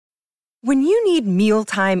When you need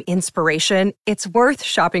mealtime inspiration, it's worth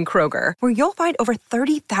shopping Kroger, where you'll find over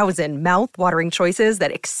 30,000 mouth-watering choices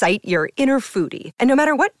that excite your inner foodie. And no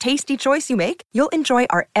matter what tasty choice you make, you'll enjoy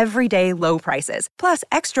our everyday low prices, plus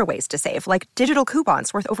extra ways to save, like digital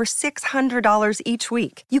coupons worth over $600 each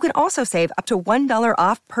week. You can also save up to $1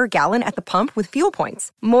 off per gallon at the pump with fuel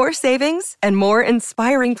points. More savings and more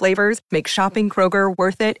inspiring flavors make shopping Kroger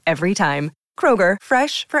worth it every time. Kroger,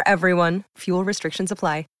 fresh for everyone. Fuel restrictions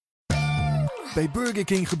apply. Bij Burger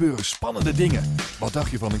King gebeuren spannende dingen. Wat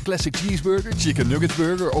dacht je van een classic cheeseburger, chicken nugget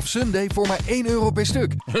burger of sundae voor maar €1 per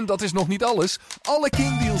stuk? En dat is nog niet alles. Alle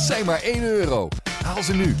King deals zijn maar €1. Haal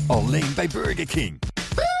ze nu, alleen bij Burger King.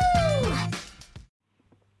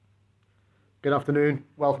 Good afternoon.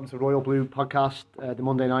 Welcome to Royal Blue Podcast, the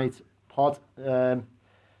Monday night pod.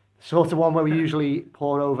 Sort of one where we usually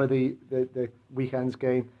pour over the weekend's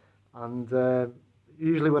game, and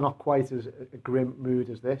usually we're not quite as a grim mood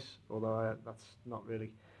as this, although that's not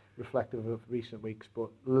really reflective of recent weeks. But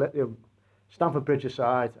Stamford Bridge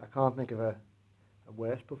aside, I can't think of a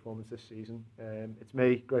worse performance this season. It's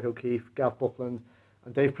me, Greg O'Keefe, Gav Buckland,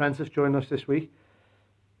 and Dave Prentice joining us this week.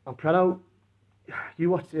 And Preno, you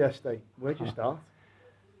watched it yesterday. Where'd you start?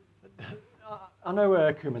 I know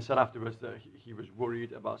Koeman said afterwards that he was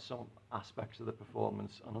worried about some aspects of the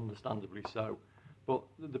performance, and understandably so. But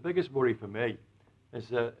the biggest worry for me is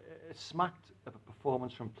that it smacked of a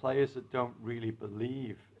performance from players that don't really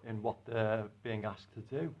believe in what they're being asked to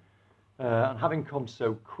do. And having come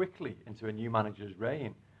so quickly into a new manager's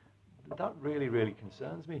reign, that really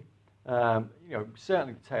concerns me.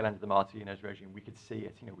 Certainly the tail end of the Martinez regime, we could see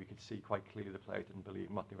it. We could see quite clearly the players didn't believe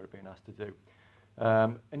in what they were being asked to do.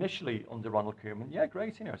 Initially under Ronald Koeman, yeah,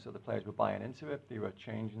 great. So the players were buying into it. They were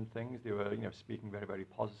changing things. They were, speaking very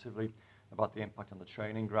positively about the impact on the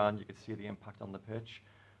training ground. You could see the impact on the pitch.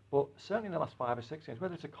 But certainly in the last 5 or 6 games,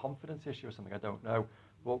 whether it's a confidence issue or something, I don't know.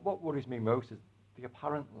 But what worries me most is the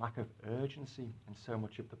apparent lack of urgency in so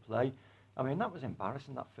much of the play. I mean, that was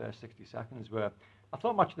embarrassing, that first 60 seconds, where I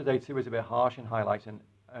thought Match of the Day 2 was a bit harsh in highlighting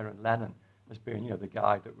Aaron Lennon as being, the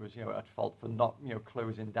guy that was, at fault for not,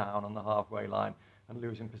 closing down on the halfway line and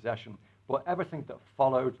losing possession. But everything that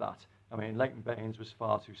followed that, I mean, Leighton Baines was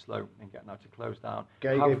far too slow in getting out to close down.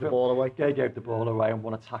 Gay gave the ball away. Gay gave the ball away and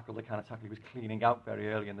won a tackle, the kind of tackle he was cleaning out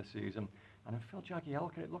very early in the season. And then Phil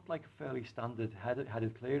Jagielka, it looked like a fairly standard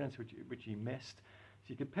headed clearance, which he missed. So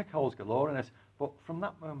you could pick holes galore in it. But from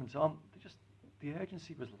that moment on, the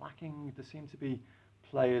urgency was lacking. There seemed to be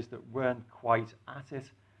players that weren't quite at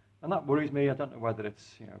it. And that worries me. I don't know whether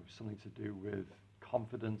it's something to do with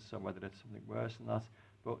confidence or whether it's something worse than that.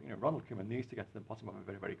 But Ronald Koeman needs to get to the bottom of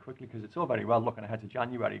it very quickly, because it's all very well looking ahead to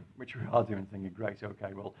January, which we are doing, thinking, great,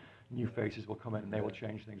 okay, well, new faces will come in and they will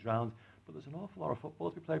change things round. But there's an awful lot of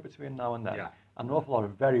football to be played between now and then, and an awful lot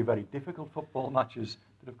of very difficult football matches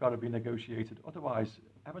that have got to be negotiated. Otherwise,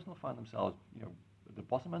 Everton will find themselves, at the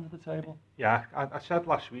bottom end of the table. Yeah, I said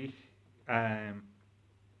last week,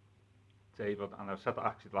 David, and I've said that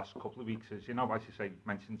actually the last couple of weeks, is, as you say,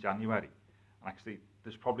 mentioned January. And actually,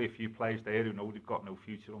 there's probably a few players there who know they've got no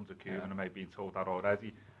future under Koeman and may be told that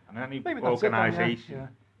already. And any organisation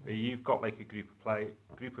where you've got like a group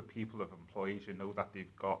of people, of employees who know that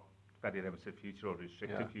they've got very limited future or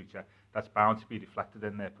restricted future, that's bound to be reflected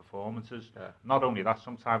in their performances. Yeah. Not only that,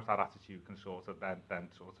 sometimes that attitude can sort of then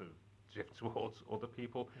sort of drift towards other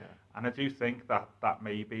people. Yeah. And I do think that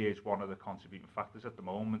maybe is one of the contributing factors at the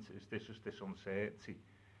moment, is this uncertainty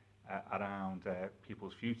around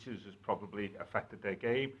people's futures has probably affected their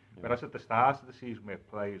game. Yeah. Whereas at the start of the season, where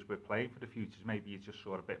players were playing for the futures, maybe it's just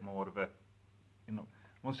sort of a bit more of a, I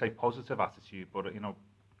won't say positive attitude, but a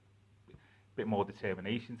bit more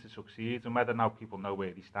determination to succeed. And whether now people know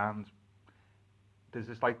where they stand, there's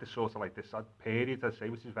this period, I'd say,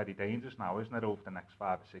 which is very dangerous now, isn't it, over the next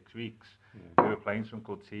 5 or 6 weeks? Yeah. We're playing some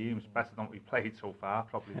good teams, better than we played so far,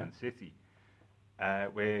 probably than City,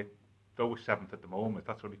 where though we're 7th at the moment,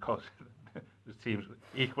 that's only because there's teams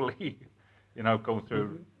equally, going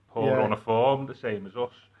through poor run of form, the same as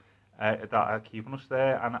us, that are keeping us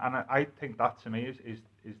there. And I think that, to me, is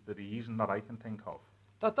the reason that I can think of.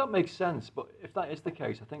 That makes sense, but if that is the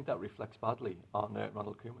case, I think that reflects badly on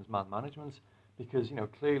Ronald Koeman's man management, because,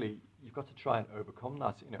 clearly you've got to try and overcome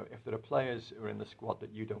that. If there are players who are in the squad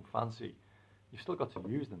that you don't fancy, you've still got to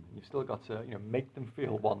use them. You've still got to, make them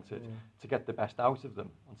feel wanted, to get the best out of them,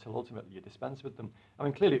 until ultimately you dispense with them. I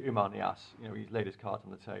mean, clearly Oumar Niasse, he's laid his cards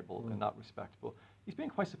on the table in that respect, but he's been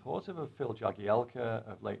quite supportive of Phil Jagielka,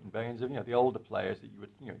 of Leighton Baines, of the older players that you would,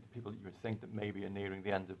 the people that you would think that maybe are nearing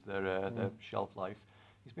the end of their shelf life.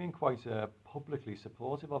 He's been quite publicly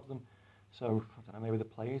supportive of them. So I don't know, maybe the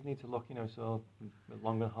players need to look, so a bit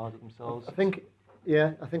longer and hard at themselves. I think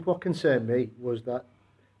what concerned me was that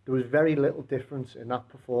there was very little difference in that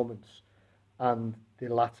performance and the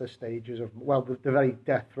latter stages of, the very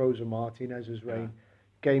death throes of Martinez's reign.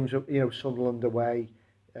 Games of, Sunderland away,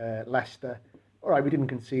 Leicester. All right, we didn't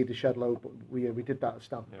concede to Shedlow, but we did that at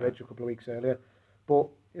Stamford Bridge a couple of weeks earlier. But,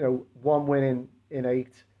 one win in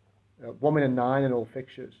 8, 1 win in 9 in all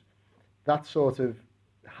fixtures. That sort of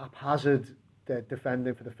haphazard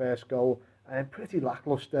defending for the first goal and pretty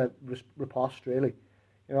lacklustre riposte, really.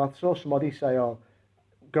 I saw somebody say,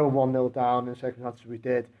 going 1-0 down in the circumstances we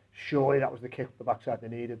did, surely that was the kick up the backside they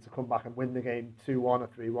needed to come back and win the game 2-1 or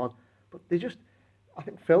 3-1. But I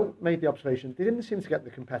think Phil made the observation, they didn't seem to get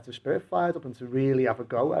the competitive spirit fired up and to really have a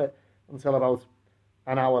go at it until about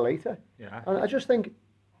an hour later. Yeah. And I just think,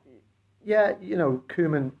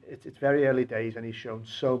 Koeman, it's very early days and he's shown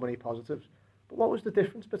so many positives. But what was the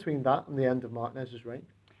difference between that and the end of Martinez's reign?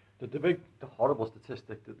 The horrible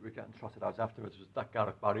statistic that we're getting trotted out afterwards was that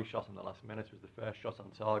Gareth Barry shot in the last minute was the first shot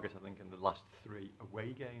on target, I think, in the last 3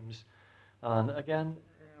 away games. And again,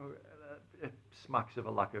 it smacks of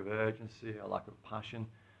a lack of urgency, a lack of passion.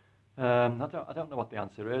 I don't know what the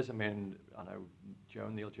answer is. I mean, I know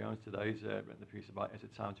Neil Jones today's written the piece about is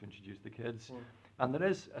it time to introduce the kids? And there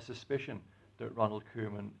is a suspicion that Ronald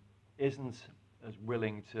Koeman isn't as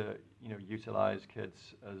willing to, utilise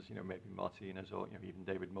kids as, maybe Martinez or, even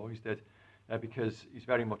David Moyes did, because he's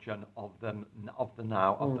very much an of the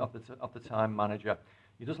time manager.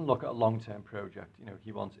 He doesn't look at a long-term project.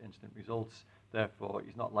 He wants instant results. Therefore,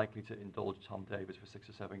 he's not likely to indulge Tom Davies for 6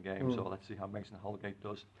 or 7 games, or let's see how Mason Holgate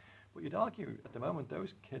does. But you'd argue at the moment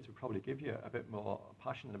those kids would probably give you a bit more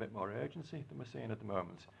passion and a bit more urgency than we're seeing at the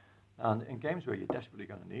moment. And in games where you're desperately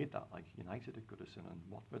going to need that, like United at Goodison and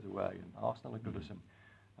Watford away and Arsenal at Goodison,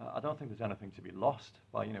 I don't think there's anything to be lost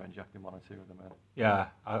by injecting 1 or 2 of them in. Yeah,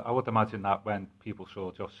 I would imagine that when people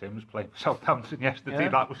saw Josh Sims playing for Southampton yesterday,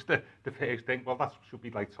 that was the first thing. Well, that should be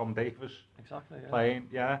like Tom Davies playing.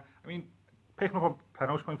 Yeah, I mean, picking up on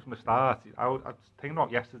Penno's point from the start, I was thinking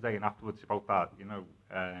about yesterday and afterwards about that.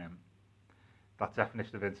 That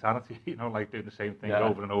definition of insanity. Like doing the same thing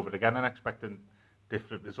over and over again and expecting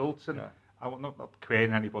different results. And I'm not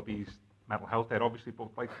creating anybody's mental health there, obviously, but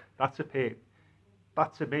like that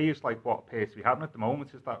to me is like what appears to be happening at the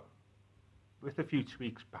moment is that with a few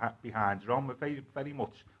tweaks behind Ron, we're very, very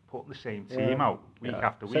much putting the same team out week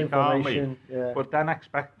after week, aren't we? Yeah. But then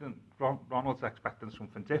Ronald's expecting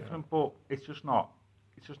something different, but it's just not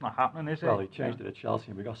happening, is it? Well, he changed it at Chelsea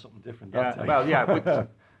and we got something different that time. Well, yeah, but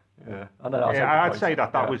I'd say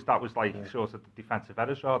that was like sort of defensive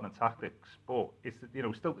errors rather than tactics, but it's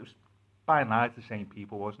still it was by and large the same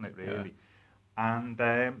people, wasn't it, really? Yeah. And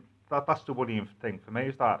that's the worrying thing for me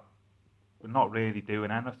is that we're not really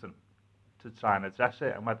doing anything to try and address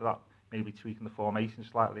it, and whether that maybe tweaking the formation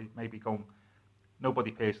slightly, maybe going.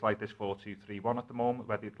 Nobody plays like this 4-2-3-1 at the moment.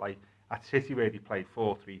 Whether it's like at City where they played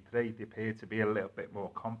 4-3-3, they appear to be a little bit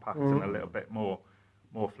more compact and a little bit more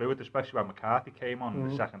fluid, especially when McCarthy came on in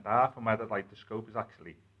the second half, and whether like the scope is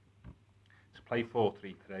actually to play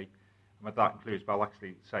 4-3-3, and whether that includes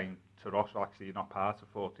actually saying to Ross, well, actually you're not part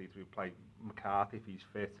of 4-3-3, play McCarthy if he's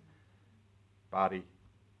fit, Barry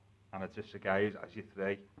and it's just guys as your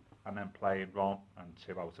 3, and then playing Ron and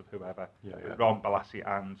 2 out of whoever, Ron, Balassi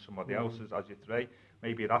and somebody else as your 3.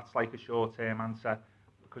 Maybe that's like a short-term answer,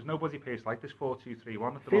 because nobody plays like this 4-2-3-1 at the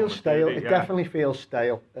moment. Feels stale. It definitely feels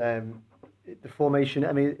stale. The formation.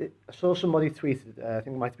 I mean, I saw somebody tweeted. I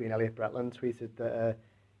think it might have been Elliot Bretland tweeted that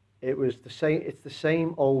it was the same. It's the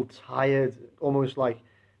same old tired, almost like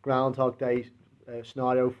Groundhog Day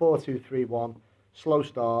scenario. 4-2-3-1. Slow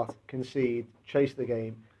start, concede, chase the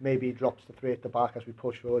game. Maybe he drops to 3 at the back as we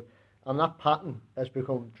push forward, and that pattern has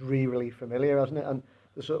become drearily familiar, hasn't it? And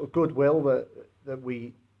the sort of goodwill that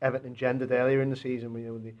Everton engendered earlier in the season,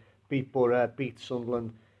 when they beat Borough, beat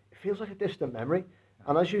Sunderland, it feels like a distant memory.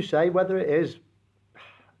 And as you say, whether it is,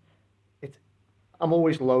 I'm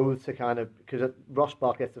always loath to kind of, because Ross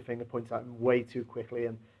Bark gets the finger pointed at him way too quickly,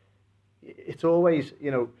 and it's always,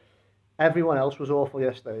 everyone else was awful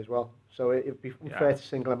yesterday as well. So it'd be unfair to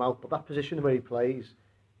single him out, but that position where he plays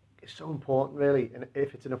is so important, really. And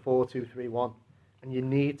if it's in a 4-2-3-1, and you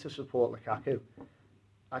need to support Lukaku,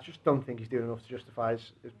 I just don't think he's doing enough to justify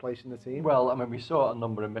his place in the team. Well, I mean, we saw a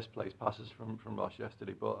number of misplaced passes from Ross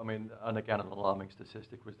yesterday, but I mean, and again, an alarming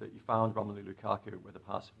statistic was that he found Romelu Lukaku with a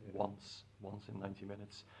pass once in 90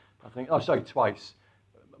 minutes. Twice.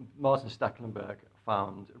 Martin Stecklenburg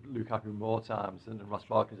found Lukaku more times than Ross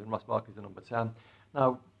Barkley, and Ross Barkley's the number 10.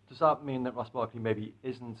 Now, does that mean that Ross Barkley maybe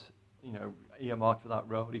isn't, earmarked for that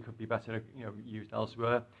role? He could be better, used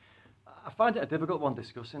elsewhere. I find it a difficult one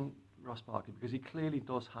discussing Ross Barkley because he clearly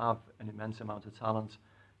does have an immense amount of talent,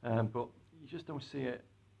 but you just don't see it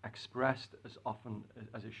expressed as often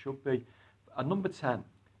as it should be. A number 10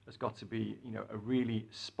 has got to be, a really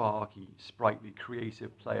sparky, sprightly,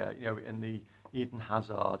 creative player, in the Eden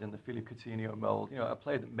Hazard, in the Philippe Coutinho mould, a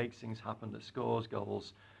player that makes things happen, that scores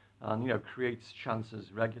goals and, creates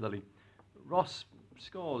chances regularly. Ross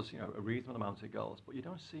scores, a reasonable amount of goals, but you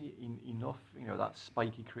don't see enough, that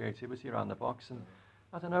spiky creativity around the box. And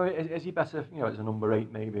I don't know, is he better, as a number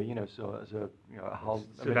 8 maybe, so as a, a whole...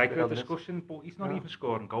 It's a regular discussion, but he's not even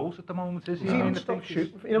scoring goals at the moment, is he? He's even stopped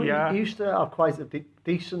shooting. He used to have quite a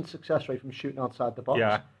decent success rate from shooting outside the box.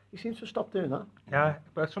 Yeah. He seems to have stopped doing that. Yeah,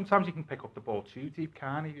 but sometimes you can pick up the ball too deep,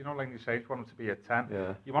 can't he? Like you say, you want him to be a 10.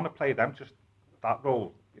 Yeah. You want to play them just that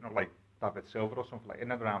role, like David Silva or something, like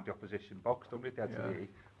in and around the opposition box, don't we?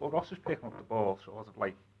 But Ross is picking up the ball sort of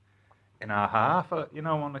like in our half,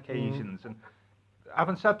 on occasions. And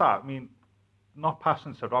having said that, I mean, not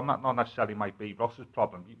passing to Rom, that not necessarily might be Ross's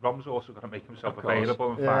problem. Rom's also got to make himself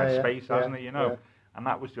available and find space, hasn't he? And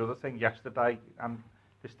that was the other thing yesterday. And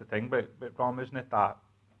this is the thing with Rom, isn't it? That,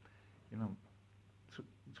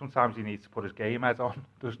 sometimes he needs to put his game head on,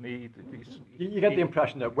 doesn't he? You get the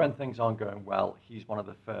impression that when things aren't going well, he's one of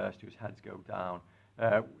the first whose heads go down.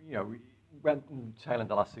 When tail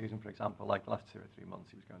end of last season, for example, like the last 2 or 3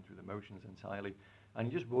 months, he was going through the motions entirely.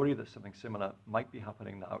 And you just worry that something similar might be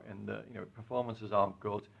happening now in the, performances aren't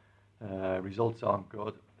good, results aren't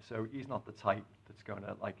good. So he's not the type that's going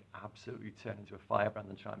to absolutely turn into a firebrand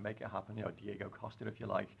and try and make it happen. Diego Costa, if you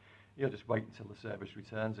like. He'll just wait until the service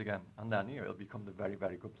returns again. And then, he'll become the very,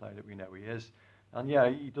 very good player that we know he is. And yeah,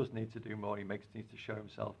 he does need to do more. He needs to show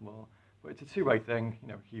himself more. But it's a two-way thing.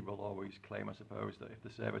 He will always claim, I suppose, that if the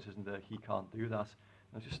service isn't there, he can't do that.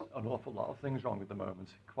 There's just an awful lot of things wrong at the moment.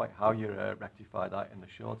 Quite how you rectify that in the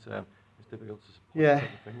short term is difficult to put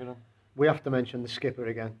the finger on. We have to mention the skipper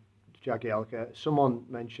again, Jagielka. Someone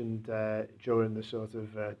mentioned during the sort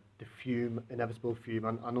of the fume, inevitable fume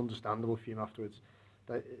and understandable fume afterwards,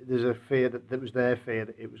 that there's a fear that was their fear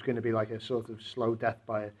that it was going to be like a sort of slow death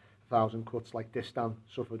by 1,000 cuts like Distan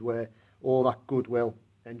suffered, where all that goodwill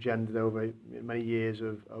engendered over many years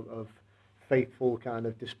of faithful kind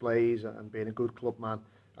of displays and being a good club man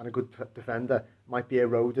and a good defender might be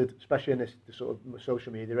eroded, especially in this sort of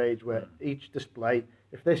social media age where each display,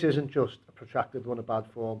 if this isn't just a protracted run of bad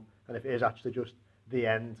form and if it is actually just the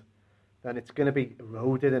end, then it's going to be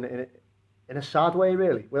eroded in a sad way,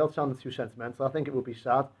 really. Without sounding too sentimental, I think it will be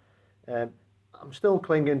sad. I'm still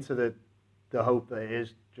clinging to the hope that it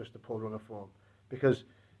is just a poor run of form because,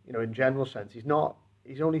 in general sense,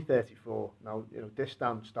 he's only 34 now.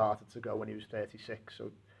 Distan started to go when he was 36,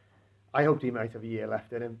 so I hoped he might have a year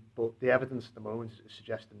left in him, but the evidence at the moment is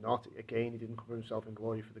suggesting not. Again, he didn't cover himself in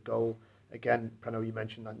glory for the goal. Again, Prano, you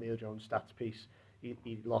mentioned that Neil Jones stats piece.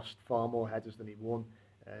 He lost far more headers than he won.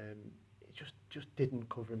 He just didn't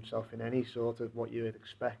cover himself in any sort of what you would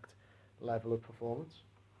expect level of performance.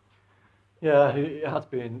 Yeah, it has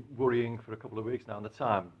been worrying for a couple of weeks now, and the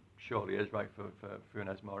time surely is right for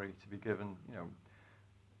Funes Mori to be given,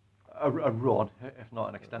 a run, if not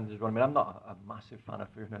an extended run. I mean, I'm not a massive fan of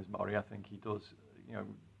Funes Mori. I think he does,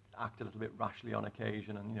 act a little bit rashly on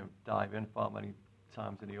occasion and, dive in far many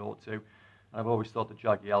times than he ought to. And I've always thought that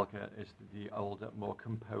Jagielka is the older, more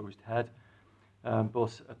composed head.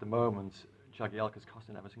 But at the moment, Jagielka's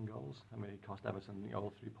costing Everton goals. I mean, he cost Everton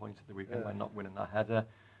all 3 points at the weekend by not winning that header.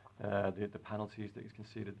 The penalties that he's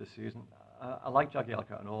conceded this season. I like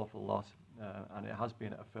Jagielka an awful lot, and it has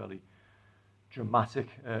been a fairly dramatic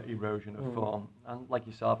erosion of form. And like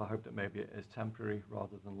yourself, I hope that maybe it is temporary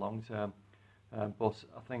rather than long term. But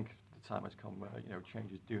I think the time has come where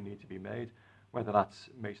changes do need to be made. Whether that's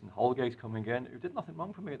Mason Holgate coming in, who did nothing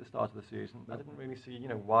wrong for me at the start of the season. I didn't really see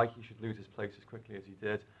why he should lose his place as quickly as he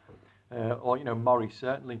did. Or Murray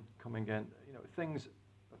certainly coming in. Things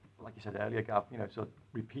like you said earlier, Gav. Sort of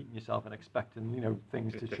repeating yourself and expecting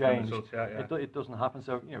things to change. Results, It doesn't happen.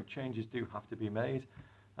 So changes do have to be made.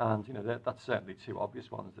 And that's certainly two obvious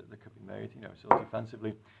ones that could be made. So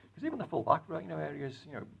defensively, because even the full-back areas,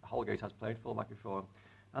 Holgate has played full-back before,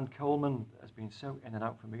 and Coleman has been so in and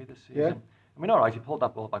out for me this season. Yeah. I mean, all right, he pulled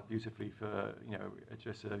that ball back beautifully for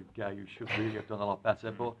just a guy who should really have done a lot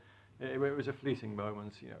better. But it was a fleeting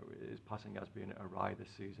moment. His passing has been awry this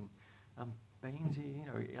season. And Baines,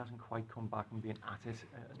 he hasn't quite come back and been at it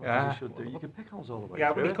as much as he should do. You can pick holes all the way.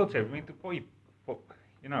 Yeah, but he could do. I mean, the point, but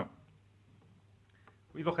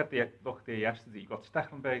we look at yesterday. You got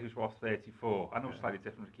Stecklenburg, who's worth 34. I know slightly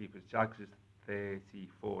different to keepers. Jags is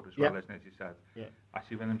 34 as well, isn't it? As you said. Yeah.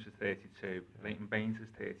 Ashley Williams is 32. Leighton Baines is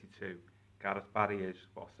 32. Gareth Barry is,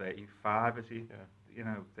 35, is he?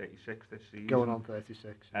 Yeah. 36 this season. Going on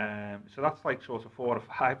 36. So that's like sort of 4 or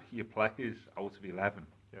 5 of your players out of 11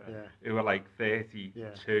 who are like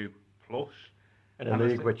 32 plus. In a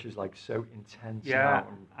league which is like so intense. Yeah.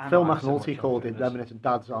 Phil McNulty called it reminiscent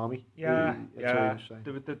Dad's Army. Yeah, There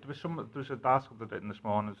was an article that written this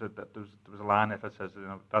morning. There was a line that says,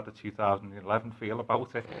 that the 2011 feel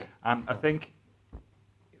about it, and I think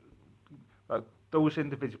those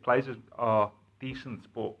individual players are decent,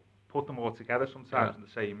 but put them all together sometimes in the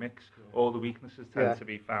same mix, all the weaknesses tend to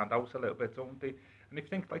be found out a little bit, don't they? And if you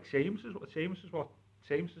think like James is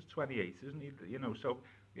 28, isn't he? So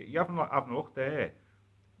you haven't looked there.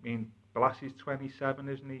 I mean, Bolasie 27,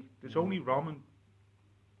 isn't he? There's only Roman,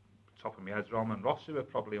 top of my head, Roman and Ross, who are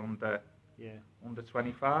probably under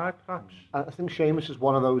 25, perhaps. I think Seamus is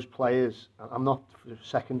one of those players. I'm not for a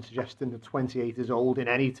second suggesting that 28 is old in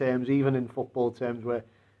any terms, even in football terms, where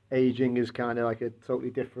ageing is kind of like a totally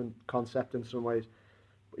different concept in some ways.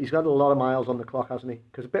 But he's got a lot of miles on the clock, hasn't he?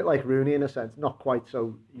 Because a bit like Rooney in a sense, not quite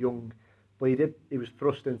so young, but he was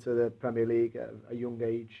thrust into the Premier League at a young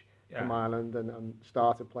age from Ireland and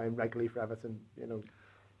started playing regularly for Everton, in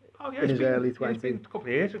his early 20s. A couple of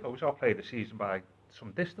years ago, he played the season by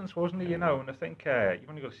some distance, wasn't he? And I think you've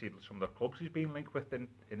only got to see some of the clubs he's been linked with in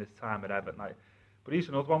his time at Everton. But he's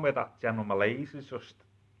another one where that general malaise is just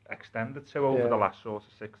extended to over the last sort of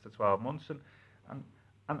 6 to 12 months, and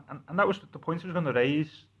that was the point I was going to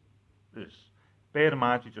raise. Is bear in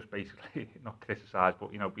mind, you just basically not criticise,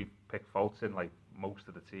 but we pick faults in like most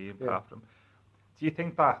of the team apart from. Do you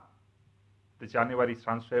think that the January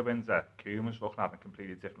transfer window, Koeman's looking at in a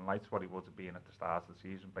completely different light to what he would have been at the start of the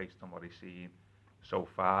season, based on what he's seen so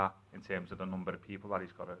far in terms of the number of people that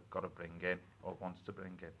he's got to bring in or wants to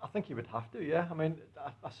bring in? I think he would have to. Yeah, I mean,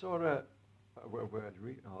 I saw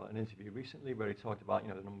an interview recently where he talked about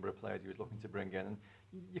the number of players he was looking to bring in, and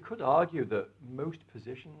you could argue that most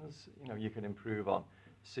positions you can improve on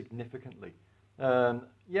significantly.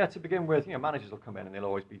 To begin with, managers will come in and they'll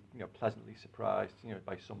always be pleasantly surprised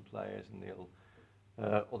by some players, and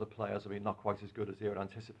other players will be not quite as good as they were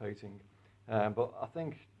anticipating. But I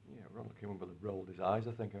think Ronald Koeman will have rolled his eyes,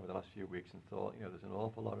 I think, over the last few weeks and thought there's an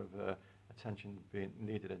awful lot of attention being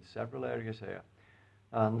needed in several areas here,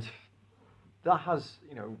 and that has,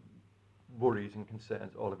 worries and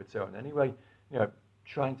concerns all of its own. Anyway,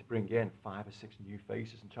 trying to bring in 5 or 6 new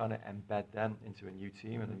faces and trying to embed them into a new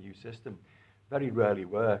team and a new system very rarely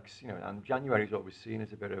works. And January is always seen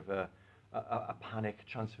as a bit of a panic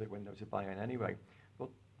transfer window to buy in anyway. But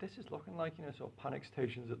this is looking like, sort of panic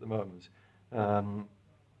stations at the moment.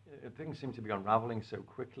 Things seem to be unravelling so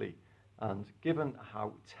quickly. And given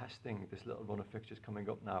how testing this little run of fixtures coming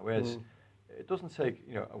up now is, it doesn't take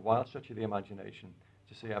a wild stretch of the imagination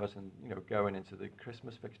to see Everton going into the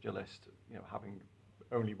Christmas fixture list having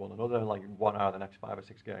only one another, like one out of the next 5 or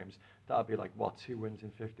 6 games. That'd be like 2 wins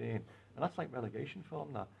in 15, and that's like relegation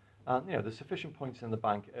form now. And there's sufficient points in the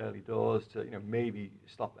bank early doors to maybe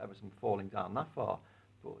stop Everton falling down that far.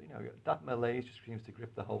 But that malaise just seems to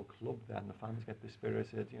grip the whole club. Then the fans get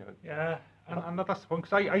dispirited. Yeah, and that's the point.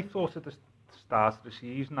 Because I thought at the start of the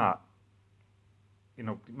season that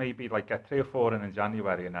maybe like get 3 or 4 in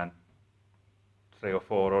January and then 3 or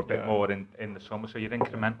 4 or a bit more in the summer, so you're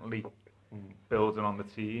incrementally building on the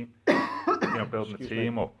team, building the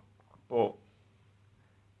team up.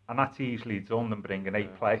 And that's easily done than bringing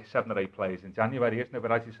 7 or 8 players in January, isn't it?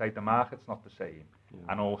 But as you say, the market's not the same,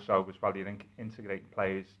 and also as well, you're integrating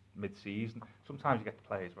players mid-season. Sometimes you get the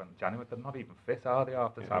players when January they're not even fit, are they?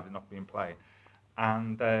 After having not been playing,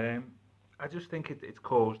 and I just think it's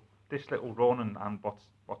caused this little run and what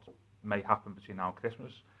may happen between now and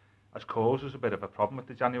Christmas has caused us a bit of a problem with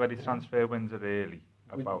the January transfer window, really,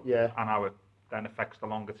 and how it then affects the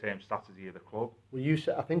longer term strategy of the club. Well,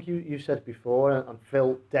 I think you said before, and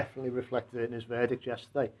Phil definitely reflected it in his verdict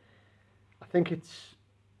yesterday. I think it's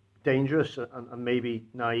dangerous and maybe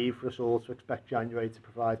naive for us all to expect January to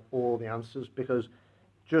provide all the answers, because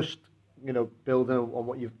just building on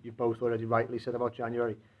what you've both already rightly said about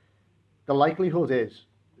January, the likelihood is,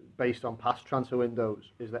 based on past transfer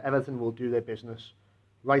windows, is that Everton will do their business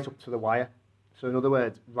right up to the wire. So in other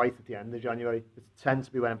words, right at the end of January. It tends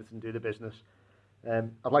to be when Everton do the business.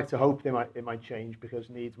 I'd like to hope it might change,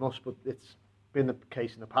 because needs must, but it's been the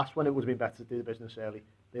case in the past when it would have been better to do the business early.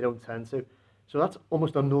 They don't tend to. So that's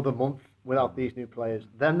almost another month without these new players.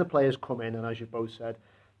 Then the players come in, and as you both said,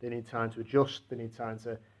 they need time to adjust, they need time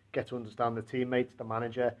to get to understand the teammates, the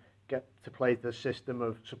manager, get to play the system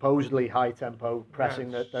of supposedly high tempo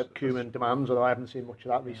pressing that Koeman demands, although I haven't seen much of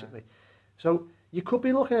that recently. So you could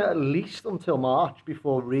be looking at least until March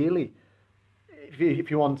before really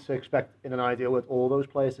if you want to expect in an ideal world all those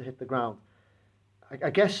players to hit the ground, I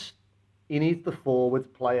guess he needs the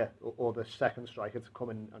forward player or the second striker to come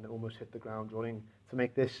in and almost hit the ground running to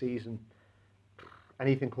make this season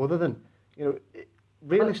anything other than,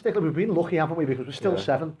 realistically, we've been lucky, haven't we? Because we're still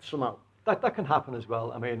seventh somehow. That can happen as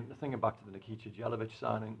well. I mean, thinking back to the Nikita Jelavic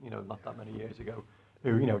signing, not that many years ago,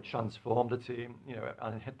 who, transformed the team,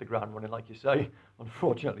 and hit the ground running, like you say.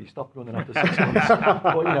 Unfortunately, he stopped running after 6 months.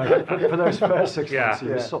 But, for those first 6 months, he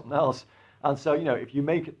was something else. And so, if you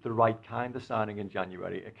make it the right kind of signing in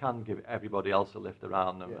January, it can give everybody else a lift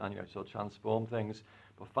around them and sort of transform things.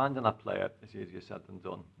 But finding that player is easier said than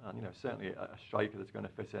done. And, certainly a striker that's going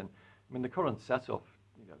to fit in. I mean, the current setup,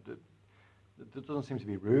 there doesn't seem to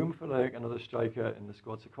be room for another striker in the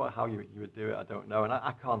squad. So quite how you would do it, I don't know. And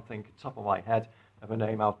I can't think, top of my head, of a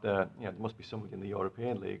name out there. There must be somebody in the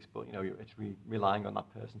European leagues, but it's relying on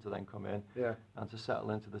that person to then come in and to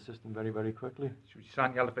settle into the system very, very quickly. Should we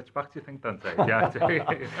sign Jelavic back, do you think, Dante? Yeah.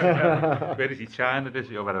 Where is he? China, is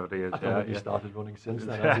he, or wherever he is? I don't think he started running since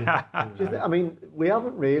then, has he? I mean, we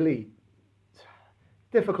haven't really...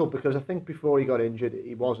 Difficult, because I think before he got injured,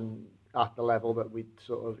 he wasn't at the level that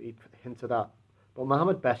he'd hinted at. But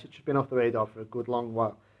Mohamed Besic has been off the radar for a good long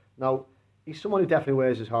while. Now, he's someone who definitely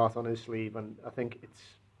wears his heart on his sleeve, and I think it's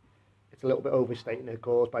a little bit overstating the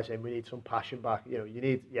cause by saying we need some passion back. You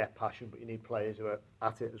need passion, but you need players who are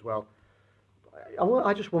at it as well.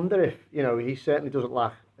 I just wonder if he certainly doesn't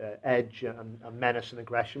lack edge and menace and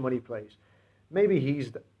aggression when he plays. Maybe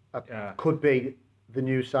he's could be the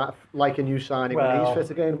new a new signing when he's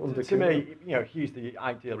fit again. To me, he's the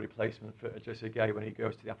ideal replacement for Idrissa Gueye when he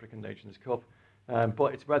goes to the African Nations Cup.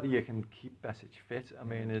 But it's whether you can keep Besic fit. I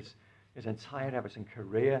mean, his entire Everton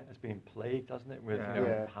career has been plagued, hasn't it, with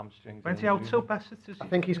hamstrings. When's he out till Besic? I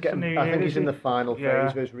think he's in the final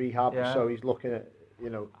phase of his rehab, so he's looking at.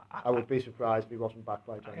 I would be surprised if he wasn't back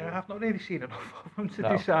by January. I've not really seen enough of him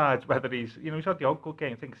to decide whether he's. He's had the odd good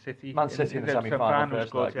game. I think City. Man City in the semi-final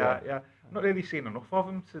first leg. Yeah. Not really seen enough of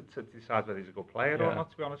him to decide whether he's a good player or not.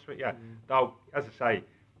 To be honest with you, Though, as I say,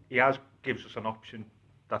 he gives us an option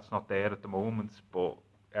that's not there at the moment. But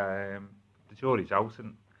the jury's out,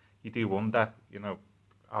 and you do wonder,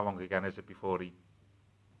 how long again is it before he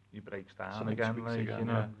breaks down again?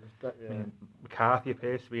 I mean, McCarthy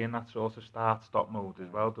appears to be in that sort of start-stop mode as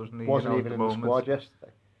well, doesn't he? Wasn't even in the squad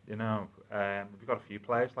yesterday. We've got a few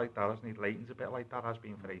players like that, hasn't he? Leighton's a bit like that, has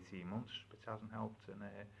been for 18 months, which hasn't helped. And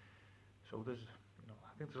so there's,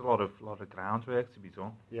 I think there's a lot of groundwork to be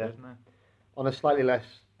done, isn't there? On a slightly less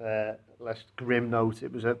grim note,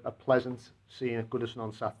 it was a pleasant scene at Goodison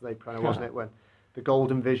on Saturday, wasn't it, when the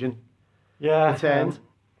Golden Vision returned.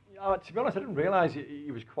 To be honest, I didn't realise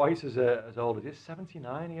he was quite as old as he is.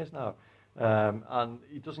 79 he is now. And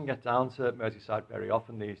he doesn't get down to Merseyside very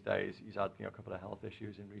often these days. He's had a couple of health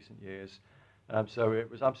issues in recent years. So it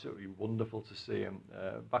was absolutely wonderful to see him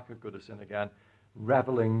back at Goodison again,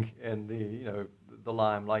 revelling in the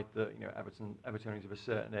limelight that Evertonians of a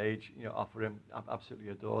certain age offer him. Absolutely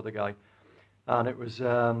adore the guy. And it was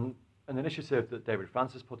an initiative that David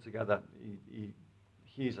Francis put together.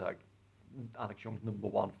 He's like Alex Young's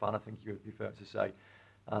 #1 fan, I think you would be fair to say.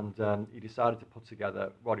 And he decided to put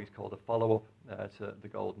together what he's called a follow-up to the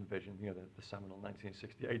Golden Vision, the seminal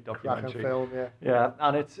 1968 documentary. Film,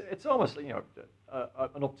 and it's almost an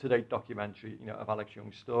up-to-date documentary, of Alex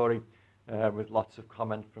Young's story, with lots of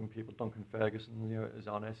comment from people. Duncan Ferguson, is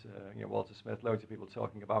on it. Walter Smith, loads of people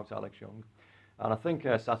talking about Alex Young. And I think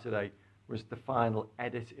Saturday was the final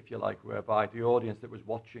edit, if you like, whereby the audience that was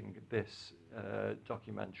watching this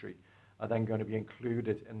documentary are then going to be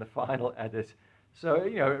included in the final edit. So,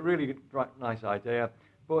 a really nice idea.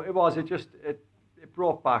 But it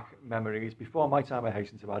brought back memories before my time, I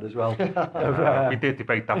hasten to add as well. We did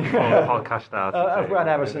debate that before the podcast started. Of when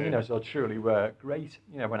Everton, so truly were great.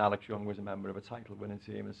 When Alex Young was a member of a title-winning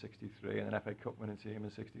team in '63 and an FA Cup winning team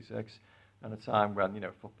in '66, and a time when,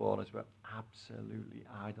 footballers were absolutely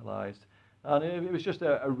idolised. And it was just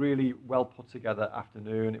a really well put together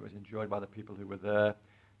afternoon. It was enjoyed by the people who were there.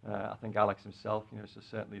 I think Alex himself,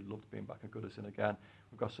 certainly loved being back at Goodison again.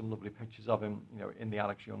 We've got some lovely pictures of him, in the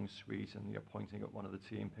Alex Young suite, and pointing at one of the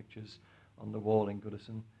team pictures on the wall in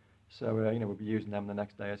Goodison. So we'll be using them the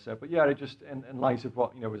next day or so. But it just in light of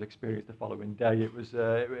what was experienced the following day, it was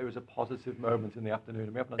a positive moment in the afternoon,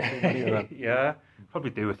 and we haven't had too many of them. Yeah, probably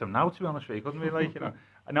do with them now, to be honest with you, couldn't we?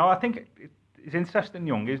 No, I think it's interesting,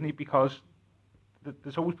 Young, isn't he? Because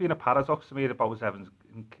there's always been a paradox to me about his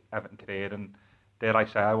Everton career, and dare I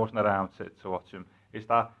say, I wasn't around to watch him, is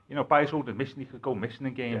that, by his old admission, he could go missing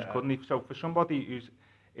in games, couldn't he? So for somebody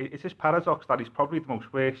it's this paradox that he's probably the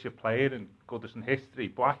most worshipped player in Goodison history,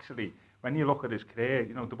 but actually, when you look at his career,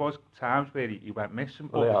 you know, there was times where he went missing.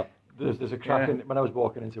 But well, yeah, there's a crack when I was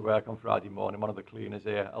walking into work on Friday morning, one of the cleaners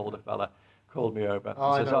here, older fella, called me over.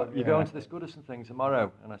 He says, you're going to this Goodison thing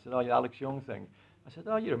tomorrow? And I said, yeah, Alex Young thing. I said,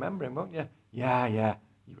 you remember him, won't you? Yeah.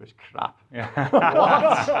 He was crap. Yeah.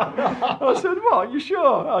 What? I said, what? You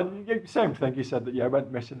sure? Same thing. He said that, I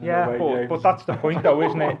went missing in the away games. But that's the point, though,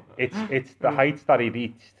 isn't it? It's the heights that he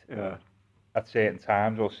reached at certain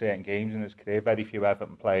times or certain games in his career. Very few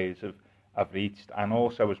Everton players have reached, and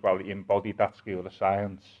also as well, he embodied that school of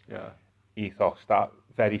science ethos that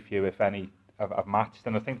very few, if any, have matched.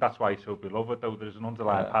 And I think that's why he's so beloved, though. There's an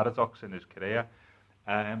underlying paradox in his career.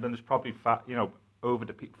 And there's probably, over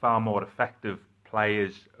the peak, far more effective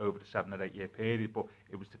players over the 7 or 8 year period, but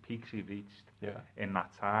it was the peaks he reached in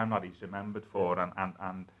that time that he's remembered for,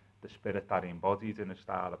 and the spirit that he embodied in his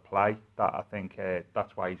style of play. That I think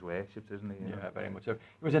that's why he's worshipped, isn't he? Yeah, very much so. It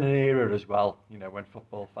was in an era as well, when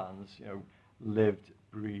football fans, lived,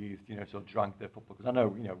 breathed, sort of drank their football. Because I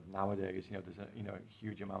know, nowadays, there's a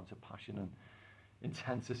huge amount of passion and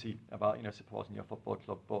intensity about supporting your football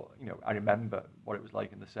club, but I remember what it was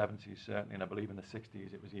like in the 70s certainly, and I believe in the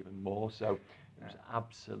 60s it was even more so. It was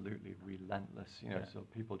absolutely relentless, so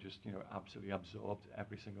people just absolutely absorbed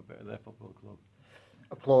every single bit of their football club.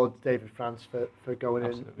 Applaud David France for going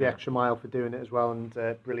in the extra mile, for doing it as well, and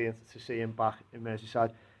brilliant to see him back in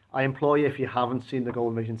Merseyside. I implore you, if you haven't seen the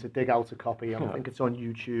Golden Vision, to dig out a copy. I think it's on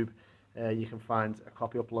YouTube. You can find a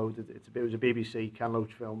copy uploaded. It was a BBC Ken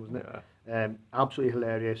Loach film, wasn't it? Absolutely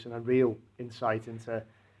hilarious and a real insight into.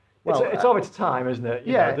 Well, it's of its time, isn't it?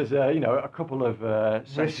 There's a couple of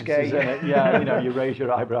sentences in it. You raise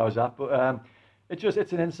your eyebrows at, but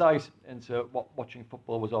it's an insight into what watching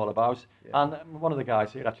football was all about. And one of the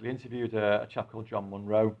guys here actually interviewed a chap called John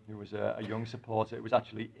Munro, who was a young supporter. It was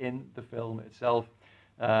actually in the film itself.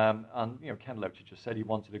 And Ken Loach had just said he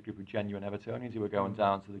wanted a group of genuine Evertonians who were going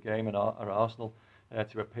down to the game at Arsenal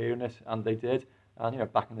to appear in it, and they did.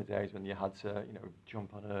 And back in the days when you had to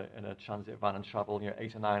jump on a transit van and travel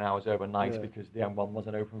 8 or 9 hours overnight because the M1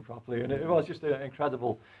 wasn't open properly, and it was just an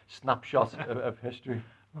incredible snapshot of history.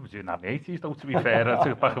 I was doing that in the 80s, though, to be fair. I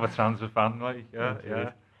took back of a transit van,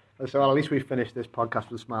 So at least we finished this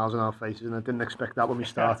podcast with smiles on our faces, and I didn't expect that when we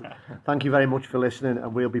started. Thank you very much for listening,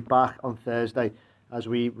 and we'll be back on Thursday as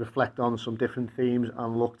we reflect on some different themes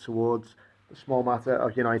and look towards the small matter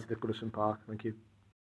of United at Goodison Park. Thank you.